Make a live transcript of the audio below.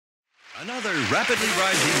Another rapidly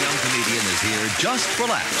rising young comedian is here just for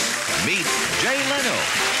laughs. Meet Leno.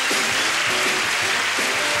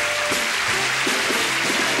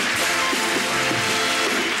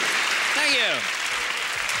 Thank you.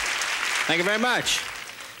 Thank you very much.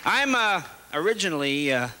 I'm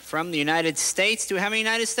originally from the United States. Do we have any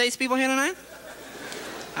United States people here tonight?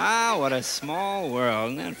 Ah, what a small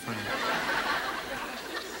world. Isn't that funny?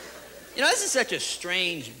 You know, this is such a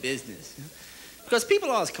strange business. Because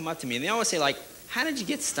people always come up to me and they always say, like, how did you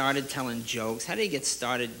get started telling jokes? How did you get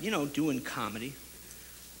started, you know, doing comedy?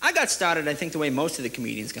 I got started, I think, the way most of the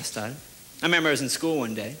comedians got started. I remember I was in school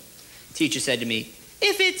one day. The teacher said to me,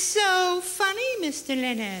 "If it's so funny, Mr.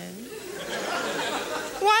 Leno,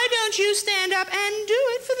 why don't you stand up and do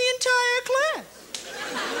it for the entire class?"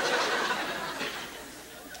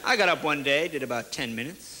 I got up one day, did about 10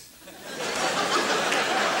 minutes.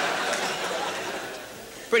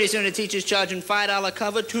 Pretty soon the teacher's charging $5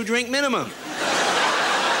 cover, 2-drink minimum.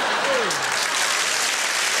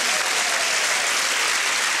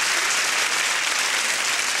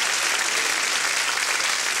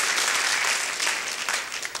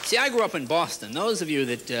 See, I grew up in Boston. Those of you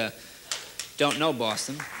that don't know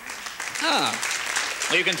Boston, well,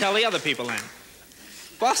 you can tell the other people then.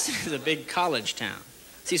 Boston is a big college town.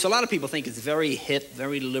 See, so a lot of people think it's very hip,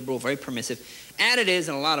 very liberal, very permissive. And it is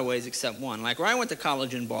in a lot of ways except one. Like where I went to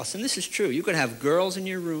college in Boston, this is true. You could have girls in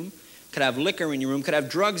your room, could have liquor in your room, could have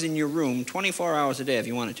drugs in your room 24 hours a day if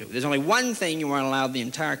you wanted to. There's only one thing you weren't allowed the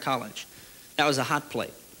entire college. That was a hot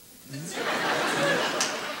plate.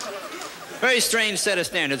 Very strange set of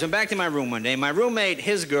standards. Went back to my room one day. My roommate,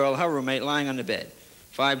 his girl, her roommate, lying on the bed.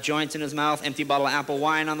 5 joints in his mouth, empty bottle of apple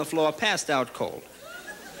wine on the floor, passed out cold.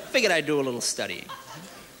 Figured I'd do a little studying.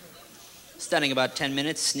 Studying about 10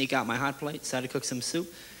 minutes, sneak out my hot plate, decided to cook some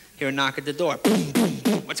soup. Hear a knock at the door. Boom, boom,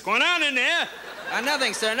 boom. What's going on in there?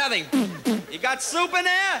 Nothing, sir, nothing. You got soup in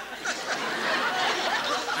there?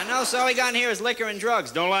 I know, so all we got in here is liquor and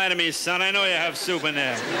drugs. Don't lie to me, son. I know you have soup in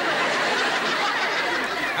there.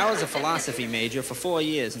 I was a philosophy major for 4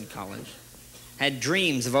 years in college. Had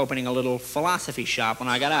dreams of opening a little philosophy shop when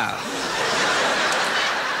I got out.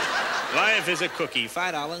 Life is a cookie,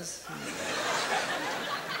 $5.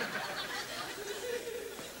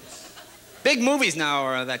 Big movies now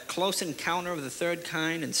are that Close Encounter of the Third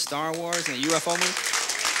Kind and Star Wars and the UFO movie.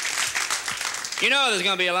 You know there's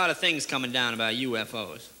going to be a lot of things coming down about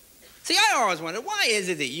UFOs. See, I always wondered, why is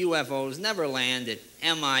it that UFOs never land at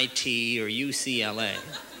MIT or UCLA?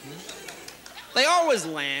 They always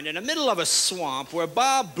land in the middle of a swamp where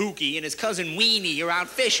Bob Bookie and his cousin Weenie are out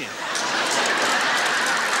fishing.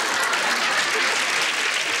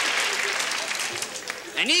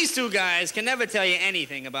 And these two guys can never tell you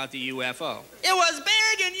anything about the UFO. It was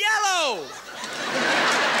big and yellow!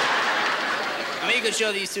 I mean, you could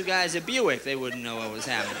show these two guys a Buick, they wouldn't know what was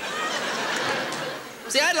happening.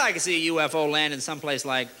 See, I'd like to see a UFO land in someplace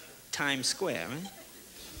like Times Square, right?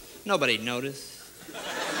 Nobody'd notice.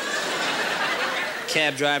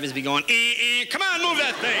 Cab drivers be going, come on, move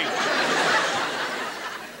that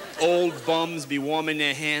thing! Old bums be warming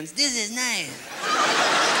their hands. This is nice.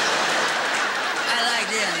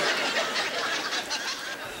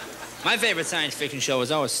 My favorite science fiction show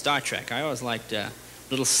was always Star Trek. I always liked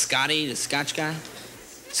little Scotty, the Scotch guy.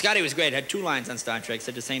 Scotty was great. Had 2 lines on Star Trek.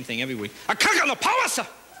 Said the same thing every week. I can't get no power, sir.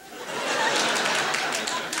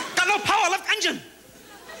 Got no power, left engine.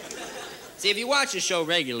 See, if you watch the show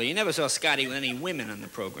regularly, you never saw Scotty with any women on the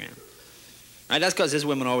program. Right? That's because his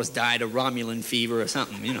women always died of Romulan fever or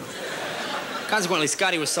something, you know. Consequently,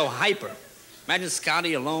 Scotty was so hyper. Imagine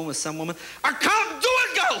Scotty alone with some woman. I can't do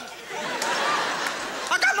it, girl!